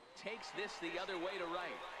 Takes this the other way to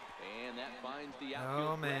right. And that finds the Oh,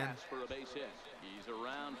 outfield man. grass for a base hit. He's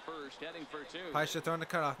around first, heading for two. Probably should have thrown the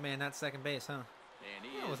cutoff man, not second base, huh? And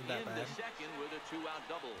he That is wasn't that in bad. the second with a 2-out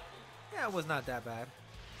double. Yeah, it was not that bad.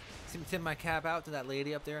 See me tip my cap out to that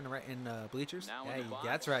lady up there in the right in bleachers. Now Yeah, in the box,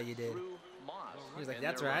 that's right, you did. Drew Moss. He was like, And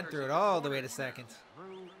 "That's their right, I runners threw at it the all the corner. way to second."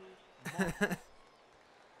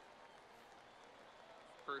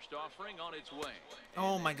 First offering on its way.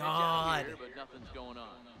 Oh And my they pitch out God! here, but nothing's going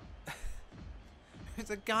on. There's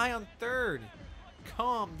a guy on third.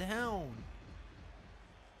 Calm down.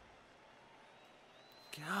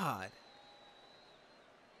 God.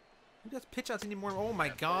 Who does pitch outs anymore? Oh my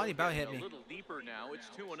God! He about hit Getting me. a little deeper now. It's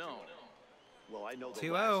 2-0. Well, I know the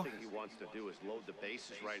 2-0. last thing he wants to do is load the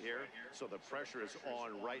bases right here, so the pressure is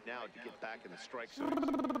on right now to get back in the strike zone.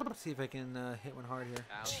 Let's see if I can hit one hard here.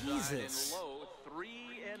 Outside Jesus. and low,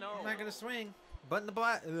 3-0. I'm not gonna swing. Button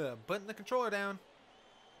the controller down.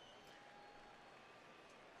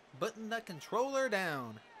 Button the controller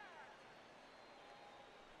down.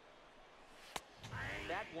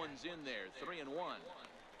 That one's in there, 3-1.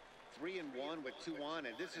 3-1 with 2 on,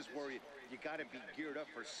 and this is where you got to be geared up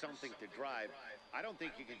for something to drive. I don't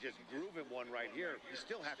think you can just groove in one right here. You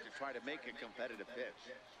still have to try to make a competitive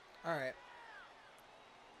pitch. All right.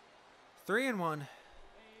 3-1.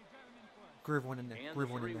 Groove one in there. And Groove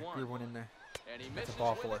the one in there. 3-1. Groove one in there. And he That's a misses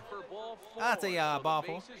ball with four. it for ball 4. That's a So ball the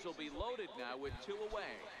four. bases will be loaded now with 2 away.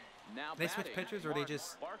 Now They switch batting, pitchers or they Mark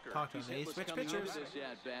just Barker. talk to He's him? They hitless switch coming into pitchers? this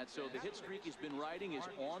at-bat, so the hit streak he's been riding is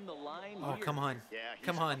on the line Oh, here. come on. Yeah, he's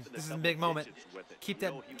Come on. up in the This is a double big moment. digits with it. Keep You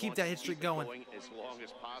that know he keep wants that to hit streak keep it going. as long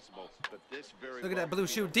as possible, but this very Look at well that blue could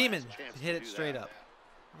be shoe the demon. last chance Hit to it do straight that. up.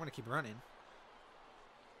 I want to keep running.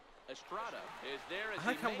 Estrada is there as I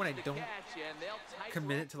like he how makes when I the don't catch, and they'll tighten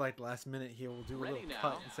Commit up. it to like last minute. He'll do a Ready little now,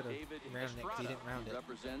 cut instead of David rounding it because he Estrada. didn't round He it.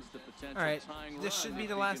 represents the potential All right, tying this run should be if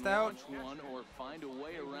the he last can out. launch one or find a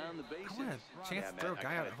way around the bases. I want a chance Yeah, to throw a man,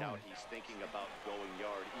 guy I out kinda at doubt home. he's thinking about going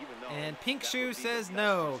yard, even though And Pink that Shoe would be the says best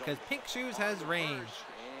no result. because Pink Shoes has range.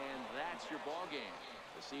 And that's your ball game.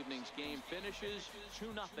 This evening's game finishes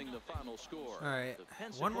 2-0 the final score. All right, The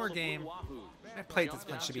Pensacola one more Blue game. Wahoos My plate jumped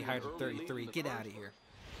discipline out should be to higher an than early lead in 33. the Get first. out of here.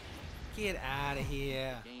 Get out of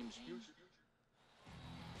here. Game's future.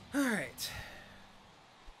 All right.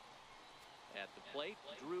 At the plate,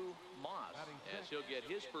 Drew Moss, as he'll get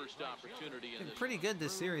his first opportunity in Been this pretty one. good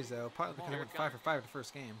this series though. Probably because I went 5 for 5 the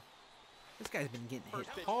first game. This guy's been getting hit First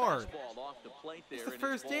pitch hard. fastball off the plate there, It's the and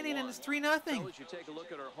first ball inning and one. it's 3-0. Fellas, you take a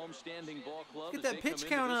look at our homestanding ball club. Get as that they pitch come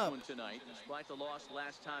count into this up. one tonight. Despite the loss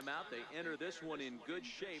last time out, they enter this one in good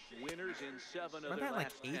shape. Winners in 7 Am of I their at like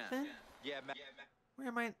last 8 10. then? Yeah, Where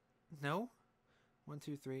am I? No. 1,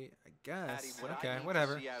 2, 3. I Matty, guess. what I Okay, need to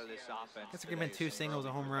whatever. see out of this offense Guess there could have been today 2 is some singles, a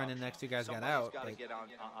early home run, and the production. next 2 guys got Somebody's out. gotta Like, get on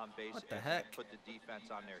base what the and heck? put the defense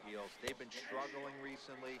on their heels. They've been struggling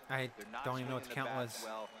recently. I They're not don't even know what the swinging count bats was.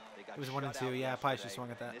 well. They got It was 1 and shut 2. out Yeah, I probably should have yesterday,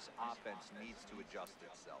 swung at that. and this offense needs to adjust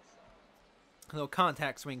itself. a little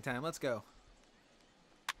contact swing time. Let's go.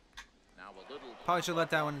 Now a little Probably should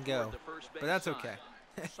let that one go, toward the first but base that's side. okay.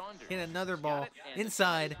 Saunders Hit another got ball it, and the inside.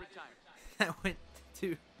 side is retired. That went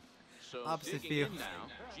to So opposite digging in field.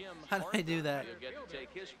 now, Jim How did I do Harper. that? He'll get to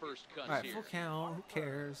take his first cuts All right, here. full count. Who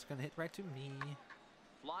cares? Gonna hit right to me.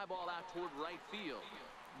 Fly ball out toward right field.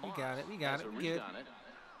 We Moss got it. We got has it. a We read good. on it.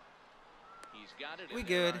 He's got it. We and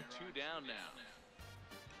there good. are 2 down now.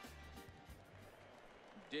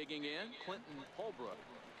 Digging in, Clinton Holbrook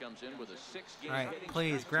comes in with a 6-game All right, hitting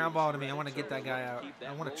please streak. ground ball to me. I Credit want to get that guy out. keep that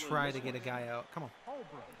I want to rolling try this to get a one. guy out. Come on.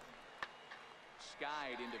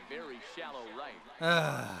 Skied into very shallow right.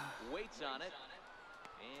 Ugh. Waits on it.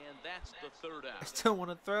 And that's the 3rd I out. still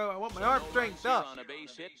want to throw. I want my So arm no runs strength here up. on a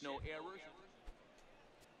base hit, no errors.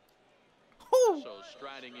 Whew. So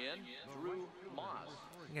striding in, Drew Moss.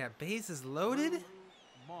 Yeah, bases loaded.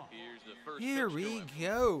 Here's the first Here pitch to we him.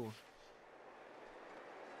 go.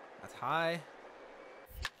 That's high.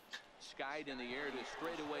 Skied in the air to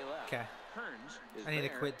straightaway left. Okay. Kearns is I need to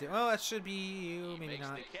there. quit. Oh, that should be you. He Maybe makes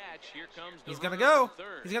not. the catch. Here comes the He's gonna runner go. from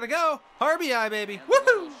third. He's gonna go. RBI, baby. And the runner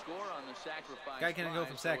Woohoo! will score on the sacrifice Guy can't go fly,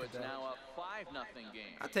 from so second, it's though. now a 5-0 game.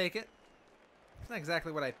 I'll take it. It's not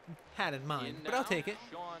exactly what I had in mind, In but I'll now, take it.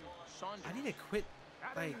 Sean Saunders. I need to quit,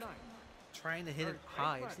 like, trying to hit it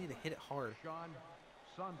high. I just need to hit it hard. Sean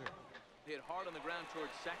Saunders. hit hard on the ground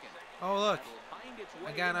towards second. Oh, look. That'll find its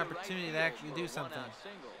way I got an into right opportunity to field actually for do a something. one-out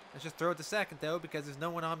single. Let's just throw it to second, though, because there's no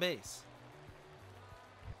one on base.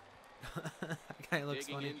 That guy looks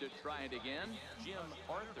Digging funny. in to try it again, Jim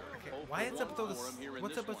Arthur. Okay, 0 why for is up with all 1 for this? him here in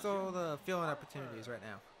What's this up with one. all the fielding opportunities right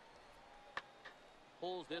now?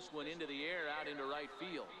 Pulls this one into the air out into right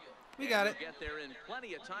field. We got it. Get there in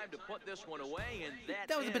plenty of time to put this one away, and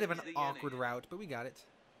That was a bit of an ends the awkward inning. route, but we got it.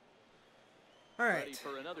 All Ready right.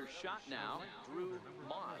 for another shot now. Drew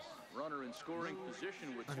Moss, runner in scoring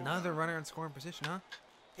position with Another runner in scoring position, huh?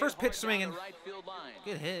 Hit First hard pitch down swinging. the right field line,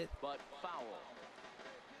 Good hit. but foul.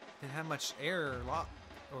 Didn't have much air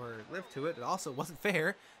or lift to it. It also wasn't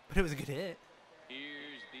fair, but it was a good hit.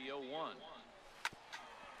 Here's the 0-1.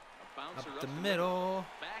 A bouncer Up the middle.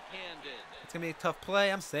 Backhanded. It's going to be a tough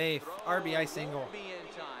play. I'm safe. Throw RBI single. won't be in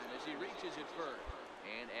time as he reaches it first.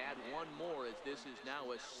 And add one more as this is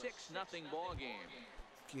now a 6-0 ball game.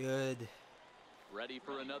 Good. Ready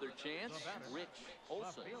for another chance? Rich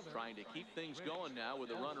Olson trying to keep things going now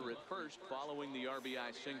with a runner at first following the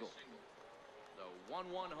RBI single. The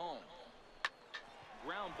 1-1 home.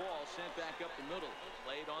 Ground ball sent back up the middle.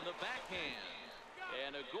 Played on the backhand.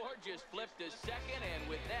 And a gorgeous flip to second, and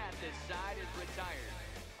with that, the side is retired.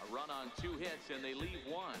 A run on 2 hits, and they leave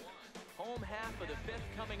 1. Home half of the 5th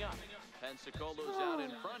coming up. Pensacolo's out in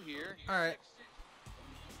front here. All right.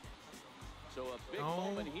 So a big Oh,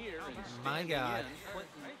 moment here. And my standing God. in,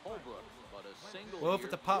 Clinton Holbrook, but a single Well, if here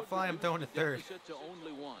it's a pop would fly, I'm reduce throwing to the third. deficit to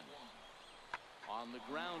only 1. On the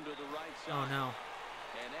ground to the right Oh, side. no. And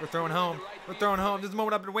We're that's throwing into home. right We're field throwing for home. the This is the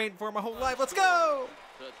moment I've been waiting for my whole life. Let's go.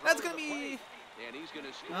 throw That's to going to the be... plate. And he's going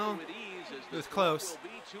to score Oh, with ease as it the was throw close. will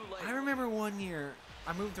be too late. I remember one year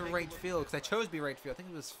I moved to right field because I chose to be right field. I think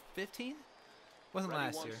it was 15. Wasn't Ready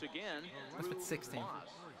last year. once again, Must have been Drew 16. Moss.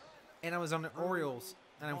 And I was on the Orioles,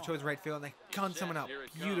 and I chose right field, and they gunned someone out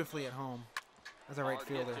beautifully at home as a right Hard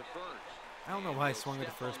hit fielder. to first. I don't know why I swung at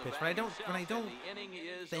the Step on first the pitch, but I bat don't. himself, When I and don't the inning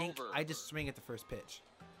is think, over. I just swing at the first pitch.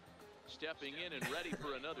 Stepping in and ready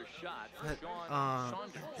for another shot. But, Sean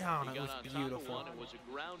Saunders. I don't know, He it was got on top of beautiful. one and was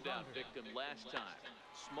a ground out victim last time.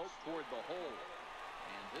 Smoke toward the hole.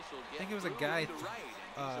 And this'll I get think it was a through guy. to right,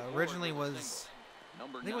 and he's aboard Originally with a was. single.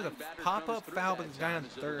 Number I think it was 9 a batter pop-up comes through foul, that but the guy on time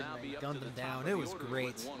as it'll third now and be they up to gunned the him top down. of It the was order great.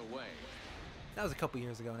 with 1 away. That was a couple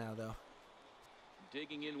years ago now, though.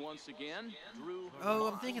 Digging in once again, Drew. Oh,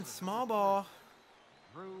 I'm thinking small ball.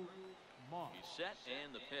 Drew Moss. He's set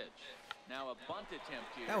and the pitch. Now a bunt attempt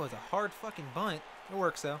here. That was a hard fucking bunt. It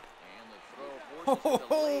works though. And the throw forces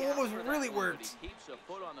Oh, the layout almost for that really one, but worked. He keeps a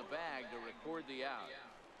foot on the bag to record the out.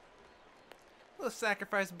 A little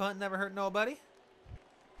sacrifice bunt never hurt nobody.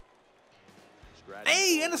 Strategy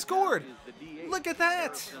Hey, and it scored. is the DH. Look at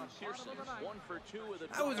that. Harrison Pearson, 1 for 2 with a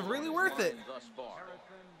That was double really on worth his it. line thus far.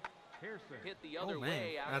 Pearson. Hit the other man,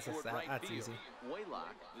 way out that's a toward sa- right that's field. easy.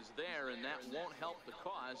 Waylock is there, and that won't help the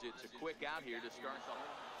cause. It's a quick out here to start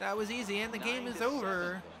the That was easy, and the game is 9-7,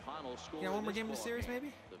 over. the final score You got one more this game in the ball series, game.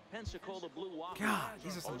 maybe? The Pensacola Blue Wahoos God,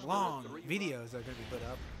 these are some hosted a long 3-1. videos that are gonna be put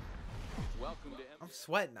up. Welcome to I'm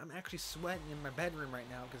sweating. I'm actually sweating in my bedroom right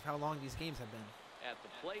now because of how long these games have been. at the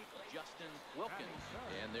plate, Justin Wilkins.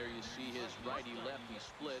 And there you see his righty-lefty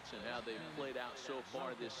splits and how they've played out so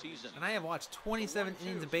far this season. And I have watched 27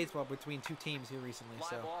 innings of baseball between two teams here recently, Fly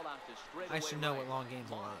so ball out to I straightaway should know right. what long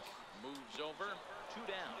games are Moss like. moves over, 2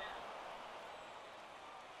 down.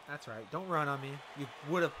 That's right. Don't run on me. You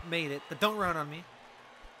would have made it, but don't run on me.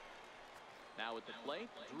 Now at the plate,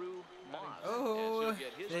 Drew Moss. Oh, as he'll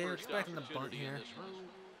get his they're first expecting the bunt opportunity in here. this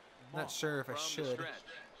one. Not sure if I From the should. stretch.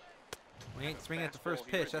 We ain't swinging at the Fastball first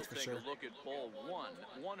here, pitch, that's for we'll sure. take a look at ball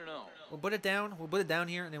 1-0. We'll put it down. We'll put it down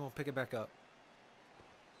here, and then we'll pick it back up.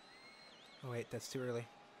 Oh, wait, that's too early.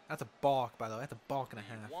 That's a balk, by the way. That's a balk and a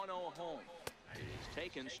half. 1-0 home. It is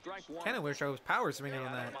taken, strike 1. Kind of wish I was power swinging on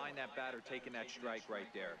I that. don't mind that batter taking that strike right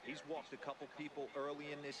there. He's walked a couple people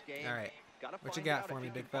early in this game. All right. Gotta What you find got out for if me,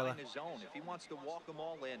 he big can fella? find his zone. If he wants to walk them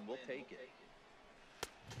all in, we'll take it.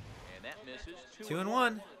 And that misses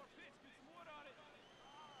 2-1.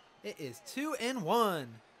 It is 2-1.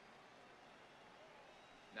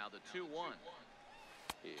 Now the 2-1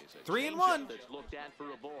 is a 3-1. changeup that's looked at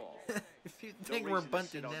for a ball. If you No think we're reason to bunting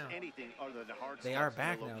sit on now. anything other than hard They steps are in the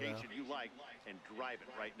back now, though. location you like and drive it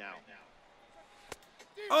right now.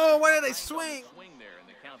 Oh, why did I Nice on the swing? swing there, and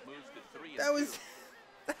the count moves to 3-2. That was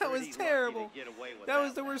that was Pretty lucky to terrible. get away with That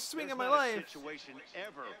was the worst swing There's of my not a life. situation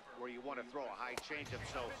ever where you want to throw a high changeup.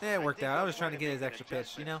 So Yeah, it worked think out. I they'll was trying to try get his make an extra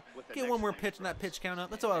pitch, you know? adjustment with the Get next one more swing pitch and that first. pitch count up.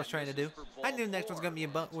 That's all I was trying to do. I knew next one's gonna be a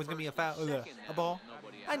was gonna be a foul, a ball.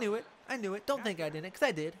 I knew it. I knew it. Don't think I didn't, cause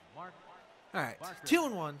I did. Mark. All right,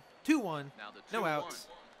 2-1, 2-1, Now the no 2-1. outs.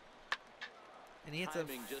 And he hits a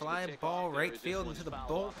Timing just fly a tick ball off there right as this field one's into the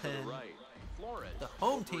fouled off to bullpen. right. Flores The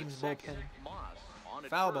home over at team's second. bullpen. Moss on at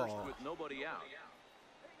Foul first ball. with nobody out.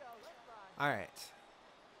 All right.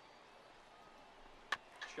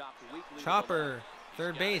 Chopped weakly to the Chopper, left.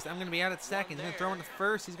 third base. I'm going to be out at second. He's going to throw him to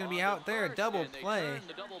first. He's going to be out there. Double play.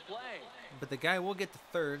 But the guy will get to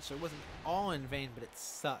third, so it wasn't all in vain, but it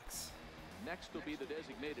sucks. Next will be the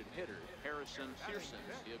designated hitter, Harrison Pearson.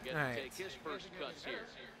 He'll get All to right. take his first cuts here.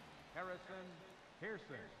 Harrison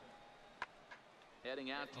Pearson. Heading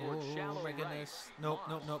out towards Oh shallow my right. goodness. Nope, Moss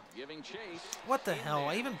nope, nope. Giving chase. What the In hell?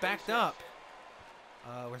 I there. even backed Base up.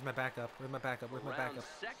 Where's my backup? Where's my backup? Where's my Around backup?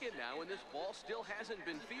 second now, and this ball still hasn't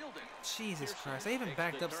been fielded. Jesus Pearson Christ. I even takes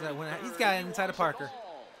backed the up so turn that when third. he's got He inside of wants it Parker.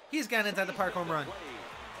 all. He's got inside the Park home run. As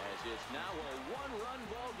it's now a one-run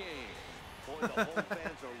ball game. Boy, the home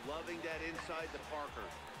fans are loving that inside the Parker.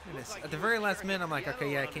 Goodness. At the very last minute, I'm like,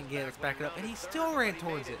 okay, yeah, I can't get it. Let's back it up. And he still ran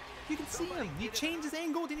towards it. You can see him. He changed his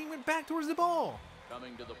angle, then he went back towards the ball.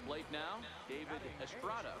 Coming to the plate now, David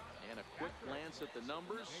Estrada. And a quick glance at the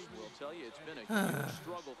numbers will tell you it's been a huge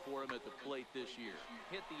struggle for him at the plate this year.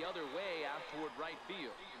 Hit the other way out toward right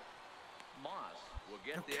field. Moss will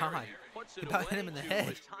get Oh, there. God. And he puts it He about away hit him in the to head.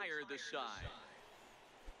 retire the side.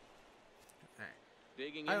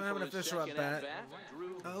 Digging I don't in have for an his official second at bat.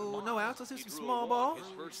 Drew Oh, no Moss. outs. Let's do He some drew a small walk ball.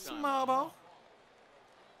 his first time Small up. ball.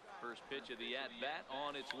 First pitch of the at-bat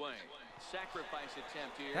on its way. Sacrifice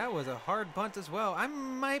attempt here. That was a hard bunt as well. I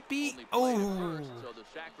might be. Only played it Oh. first, so the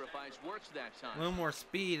sacrifice works that time. A little more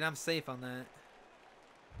speed, and I'm safe on that.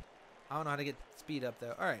 I don't know how to get speed up,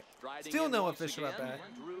 though. All right. Striding Still in no once official at again, bat.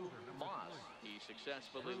 Drew Moss. He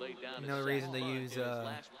successfully laid down No his reason to second bunt use in his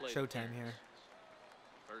last plate Showtime appearance. here.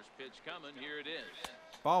 First pitch coming, here it is.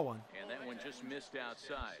 Ball one. And that one just missed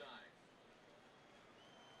outside.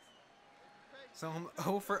 So I'm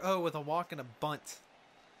 0 for 0 with a walk and a bunt.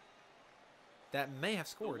 That may have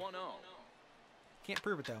The scored. 1-0. Can't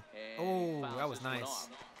prove it though. And Oh, fouls that was this one nice. off.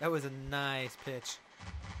 That was a nice pitch.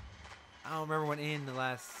 I don't remember what inning the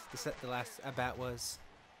last at bat was.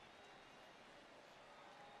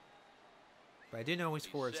 But I do know we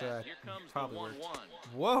scored, so Here that comes probably the worked.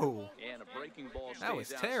 1-1. Whoa! And a breaking ball That was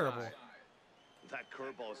stays terrible. outside. That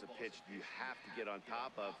curveball is a pitch you have to get on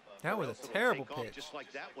top of. That or was a else it'll terrible take off pitch. Just like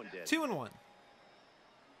that one did. 2-1.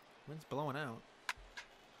 Wind's blowing out.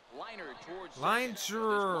 Liner towards Line second.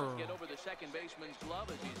 Will this one get over the second baseman's glove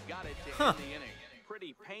as he's got it to end the inning.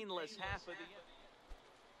 Pretty painless half of the inning.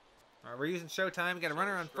 All right, we're using Showtime. Got a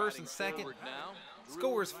runner on first and second. Forward now, Drew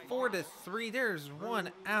Scores Moss. 4-3. There's one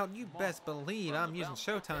out. You best believe I'm using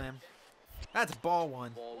Showtime. That's ball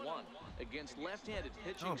one. Ball one against left-handed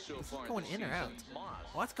pitching Oh, so is this far going this in or season. out? Moss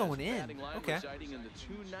Oh, it's going has the in. batting line Okay. residing in the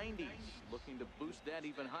 290s, looking to boost that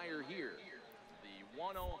even higher here. The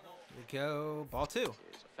 1-0 Here we go. Ball two.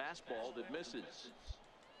 is a fastball that misses.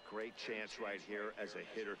 Great chance right here as a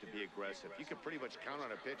hitter to be aggressive. You can pretty much count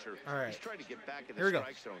on a pitcher. All right. He's trying to get back in Here we the go.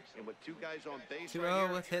 strike zone. And with two guys on base 2-0. right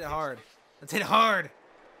here, Let's hit it hard. Let's hit it hard.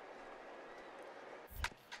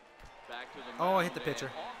 Back to the Oh, I mound hit the pitcher.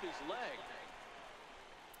 and off his leg.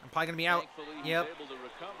 I'm probably going to be out. Thankfully, he Yep. was able to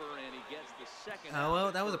recover, and he gets the second Oh, out well,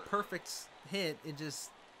 at that was a first. perfect hit. It just...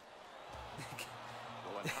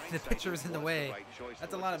 well, in the hindsight, pitcher it was in the was way. right choice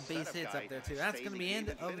That's to a let lot the of base setup hits guy up there, too. stay That's in going to the be the end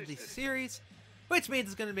game and of the finish it. series, which means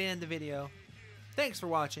it's going to be the end of the video. Thanks for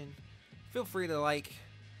watching. Feel free to like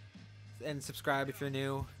and subscribe if you're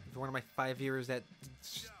new. If you're one of my 5 viewers that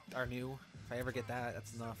are new. If I ever get that,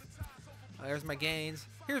 that's enough. There's my gains.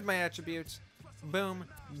 Here's my attributes. Boom,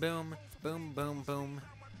 boom, boom, boom, boom.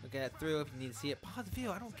 Look at it through. If you need to see it, pause the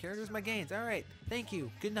video. I don't care. There's my gains. All right. Thank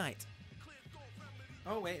you. Good night.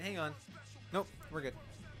 Oh, wait. Hang on. Nope. We're good.